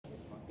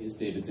is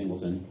David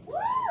Singleton,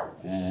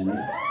 and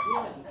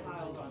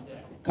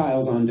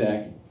Kyle's on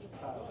deck.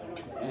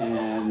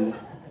 and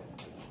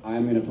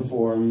I'm going to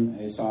perform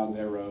a song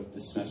that I wrote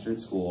this semester at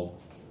school.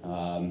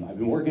 I've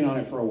been working on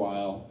it for a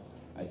while.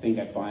 I think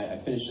I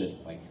finished it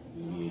like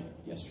maybe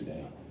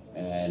yesterday,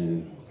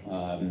 and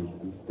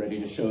I'm ready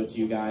to show it to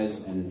you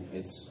guys. And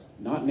it's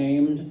not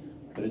named,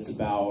 but it's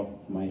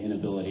about my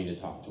inability to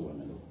talk to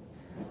women.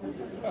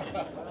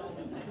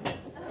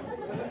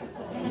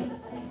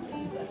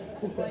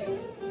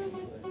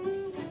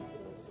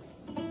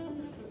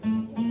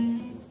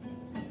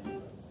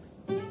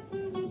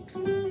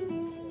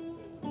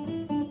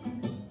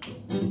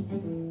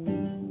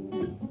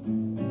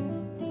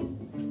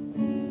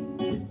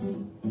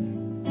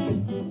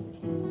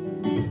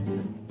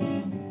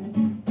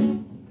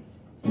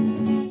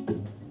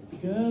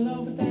 Girl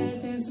over there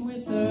dancing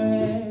with her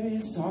hair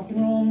is talking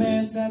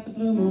romance at the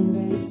Blue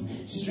Moon Dance.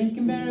 She's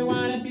drinking berry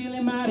wine and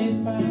feeling mighty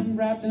fine,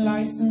 wrapped in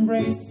life's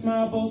embrace,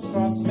 smile bolts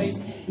across her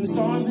face, and the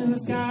stars in the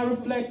sky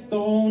reflect the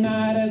whole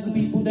night as the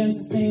people dance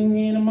and sing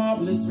in a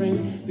marvelous ring.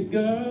 The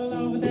girl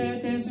over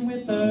there dancing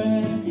with her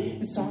hair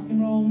is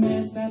talking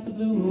romance at the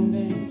Blue Moon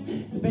Dance.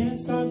 The band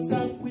starts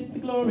up with the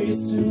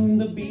glorious tune,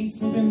 the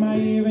beats move in my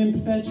ear in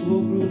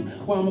perpetual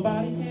groove. While my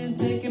body can't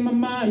take it, my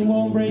mind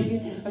won't break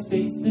it, I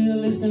stay still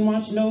listening,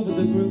 watching over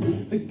the group.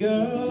 The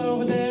girl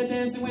over there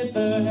dancing with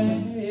her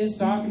hair is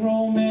talking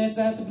romance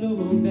at the Blue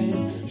Moon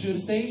Dance. Should I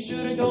stay,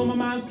 should I go? My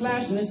mind's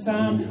clashing this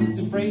time, with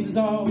the phrases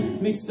all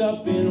mixed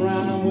up in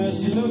rhyme. Well,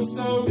 she looks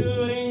so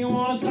good and you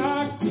wanna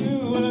talk to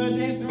her,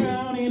 dance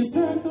around in a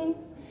circle.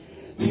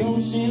 The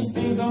ocean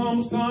sings a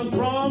humble song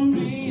from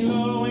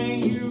below,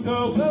 and you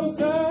go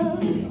closer.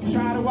 You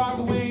try to walk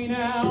away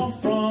now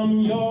from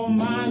your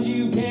mind,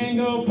 you can't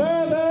go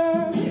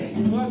further.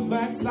 You look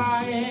like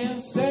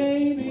science,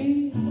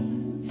 baby.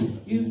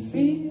 You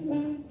feel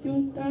like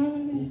you're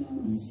dying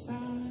inside.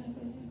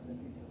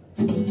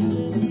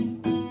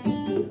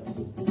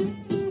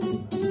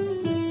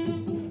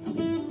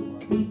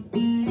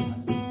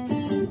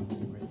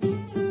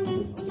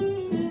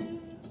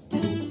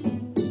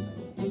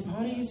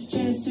 It's a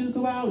chance to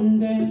go out and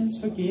dance,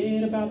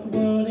 forget about the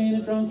world in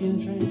a drunken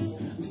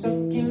trance. I'm stuck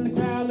in the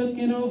crowd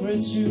looking over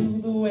at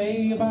you, the way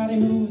your body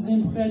moves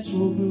in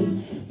perpetual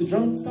groove. The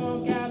drunks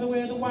all gather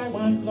where the white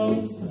wine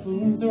flows, the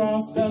buffoons are all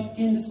stuck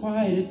in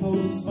disquieted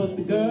pose. But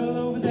the girl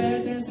over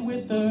there dancing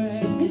with her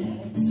head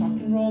is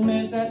talking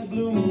romance at the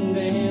Blue Moon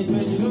Dance.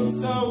 But she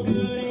looks so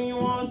good and you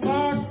want to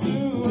talk to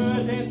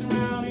her, dance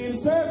around in a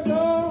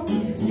circle.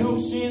 The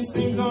ocean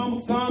sings a humble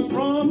song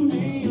from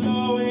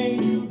below,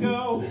 and you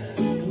go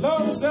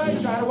closer. You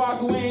try to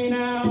walk away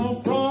now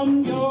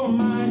from your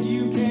mind,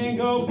 you can't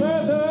go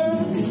further.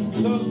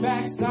 You look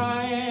back,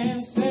 sigh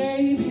and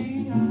stay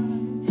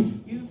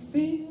behind. You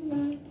feel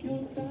like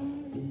you're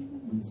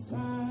dying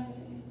inside.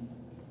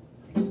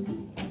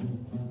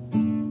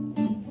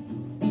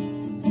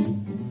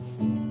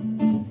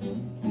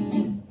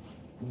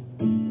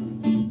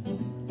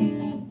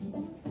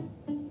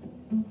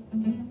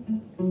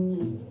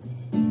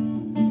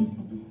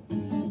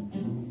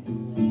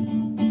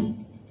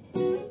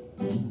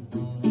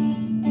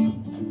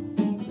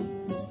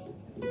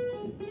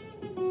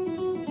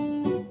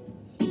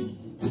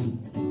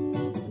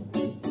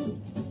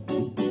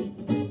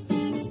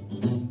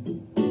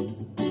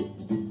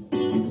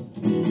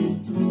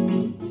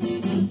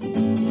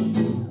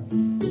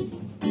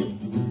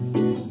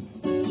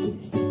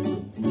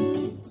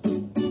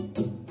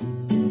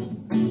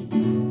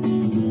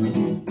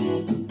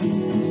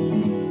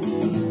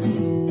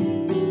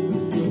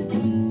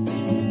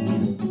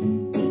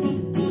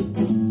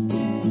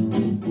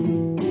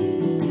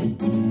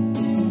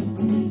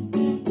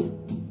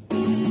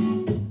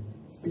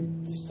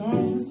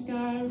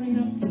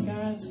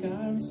 The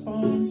sky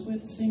responds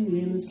with a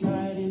singing, the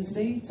slide into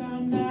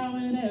daytime now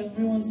and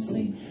everyone's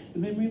asleep. The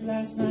memory of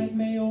last night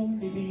may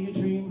only be a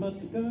dream, but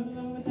the girl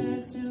over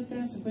there still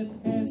dancing with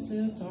her hair,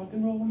 still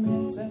talking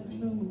romance at the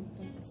Blue Moon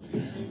Dance. The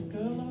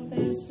girl over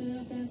there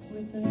still dancing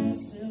with her hair,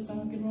 still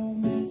talking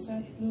romance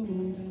at the Blue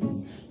Moon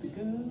Dance. The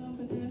girl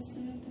over there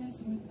still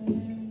dancing with her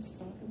hair,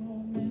 still talking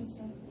romance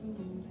at the Blue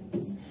Moon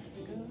Dance.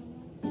 The girl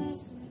over there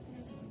still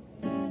dancing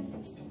with her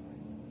hair, still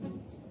talking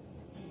romance.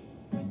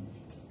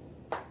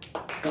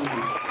 Thank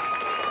you.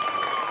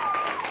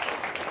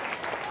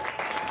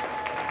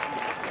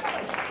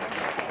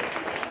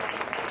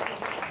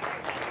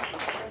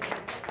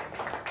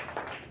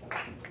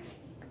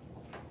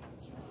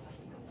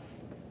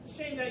 It's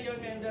a shame that young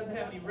man doesn't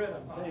have any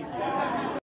rhythm, huh?